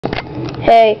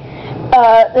Hey,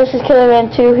 this is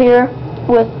Killerman2 here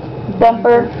with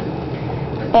Bumper,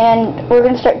 and we're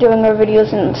going to start doing our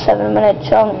videos in 7-minute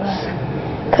chunks,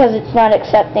 because it's not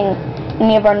accepting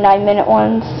any of our 9-minute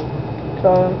ones.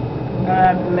 So, I'm gonna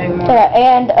have to make more. Yeah,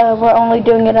 and we're only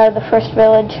doing it out of the first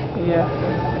village. Yeah.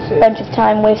 A bunch of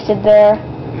time wasted there.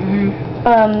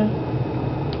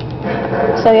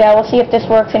 So yeah, we'll see if this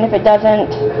works, and if it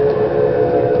doesn't,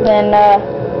 then,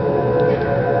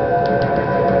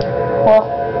 well,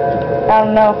 I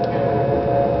don't know.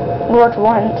 It worked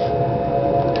once.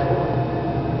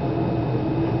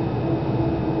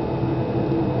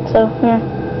 So, yeah.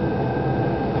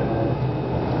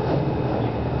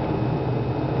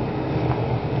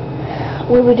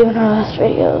 What did we do in our last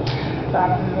videos? I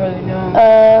don't really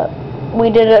know. We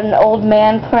did an old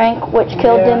man prank, which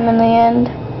killed him in the end.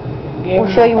 We'll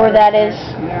show you where that is.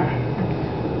 Yeah.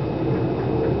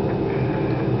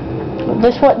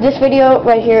 This video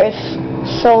right here is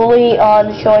solely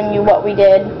on showing you what we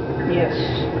did. Yes.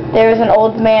 There's an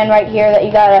old man right here that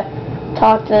you gotta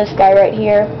talk to this guy right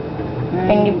here,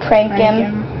 and you prank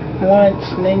him once,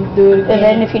 and then you do it again. And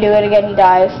then if you do it again, he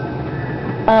dies.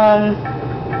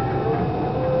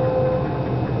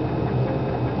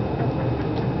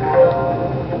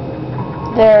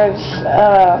 There's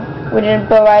we did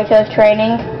Boraicho's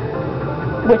training,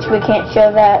 which we can't show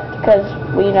that because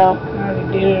we know. I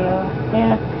already did it all.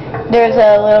 Yeah. There's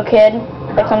a little kid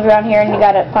that comes around here, and you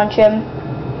gotta punch him,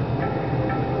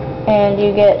 and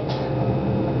you get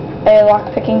a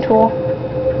lock-picking tool.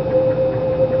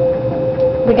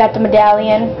 We got the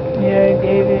medallion. Yeah, I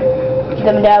gave it.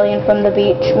 The medallion from the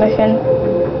beach mission.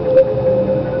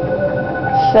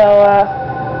 So,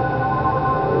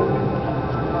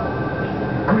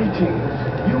 Greetings.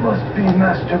 You must be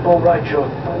Master Boraicho.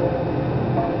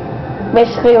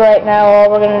 basically right now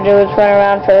all we're gonna do is run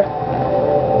around for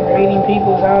Raiding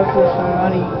people's houses for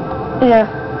money. Yeah.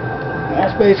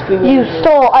 That's basically what You it is.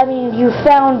 stole, I mean, you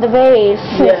found the vase.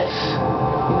 Yes.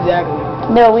 Exactly.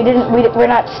 No, we didn't,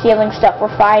 we're not stealing stuff,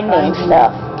 we're finding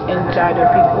stuff. Inside of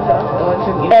people's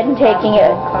houses. And taking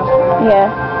it.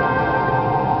 Yeah.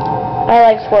 I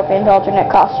like Scorpion's alternate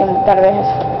costume better than his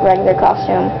regular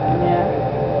costume. Yeah.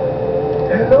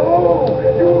 Hello.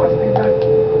 You must be that.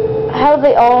 How do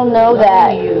they all know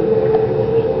that?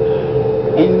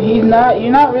 And you're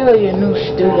not really a new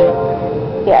student.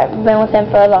 Yeah, I've been with him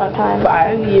for a long time.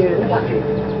 5 years.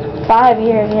 5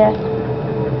 years, yeah.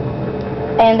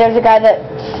 And there's a guy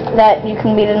that you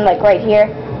can meet in like right here,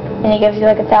 and he gives you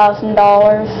like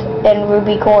 $1,000 in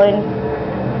ruby coin.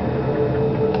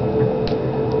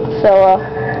 So,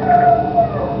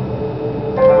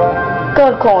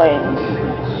 good coins.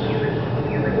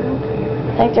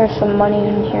 I think there's some money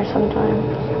in here sometimes.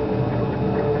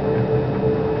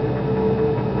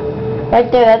 Right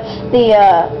there, that's the,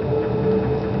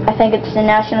 I think it's the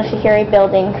National Security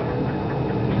Building.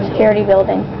 Security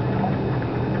Building.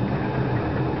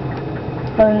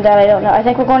 Other than that, I don't know. I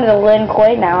think we're going to the Lin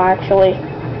Kuei now, actually.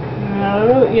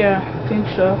 Yeah, I think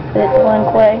so. Is it the Lin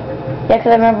Kuei? Yeah, because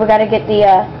I remember we got to get the,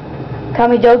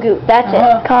 Kamidogu. That's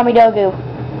it. Kamidogu.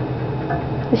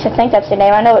 At least I think that's the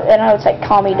name. I know it's like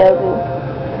Kamidogu.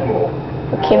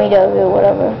 Or Kimidogu,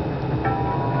 whatever.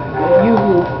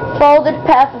 Follow the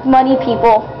path of money,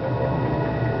 people.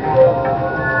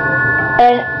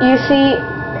 And you see...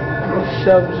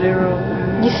 Sub-Zero.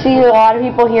 You see a lot of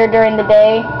people here during the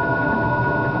day.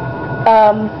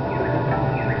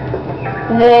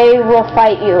 They will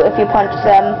fight you if you punch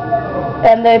them.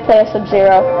 And they play a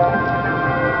Sub-Zero.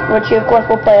 Which you, of course,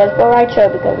 will play as Boraicho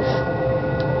because,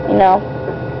 you know,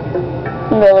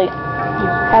 really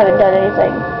haven't done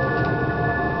anything.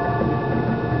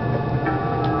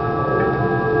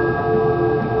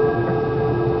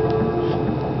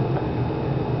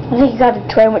 I think you got to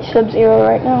train with Sub-Zero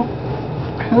right now.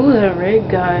 Who's that red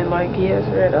guy? Like, he has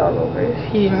red all over his.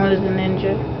 He's one of the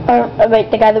ninja.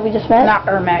 Wait, the guy that we just met? Not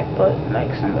Ermac, but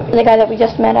like somebody. The guy that we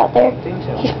just met out there? I think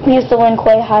so. He's the Lin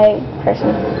Kuei High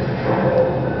person.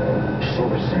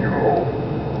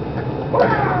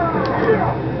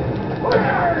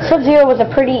 Sub-Zero was a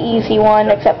pretty easy one,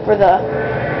 except for the,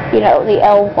 you know, the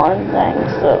L1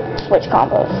 things, the switch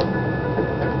combos.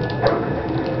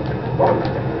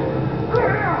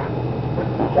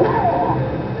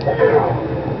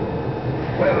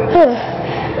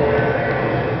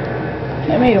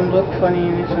 They made him look funny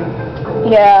in this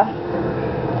one. Yeah.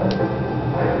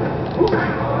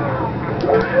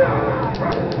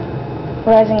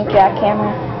 Rising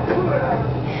jackhammer.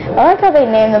 I like how they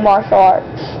name the martial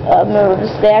arts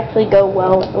moves. They actually go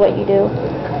well with what you do.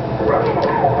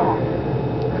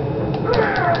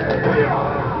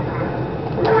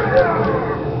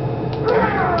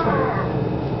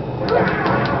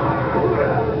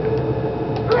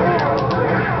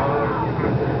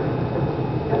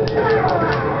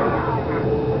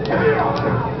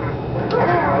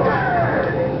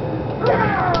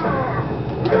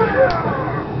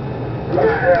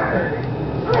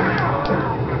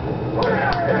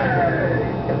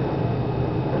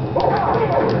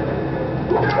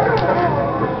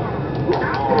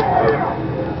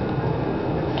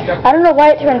 I don't know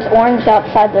why it turns orange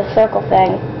outside the circle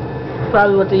thing.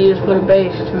 Probably what they use for the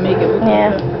base to make it look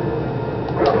Yeah.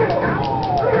 good.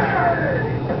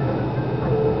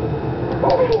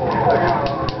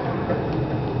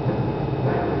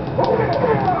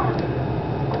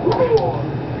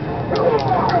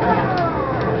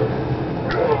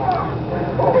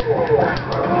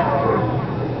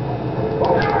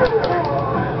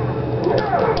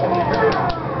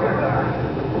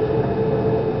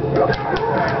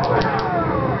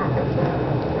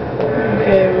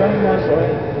 Okay, we're almost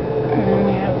like, we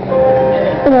only have 1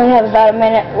 minute. We only have about a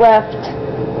minute left.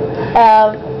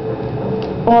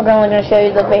 We're only going to show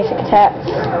you the basic attacks.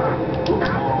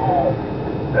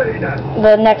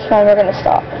 The next one we're going to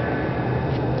stop.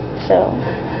 So.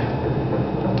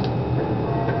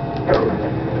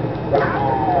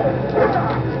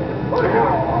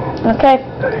 Okay.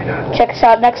 Check us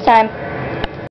out next time.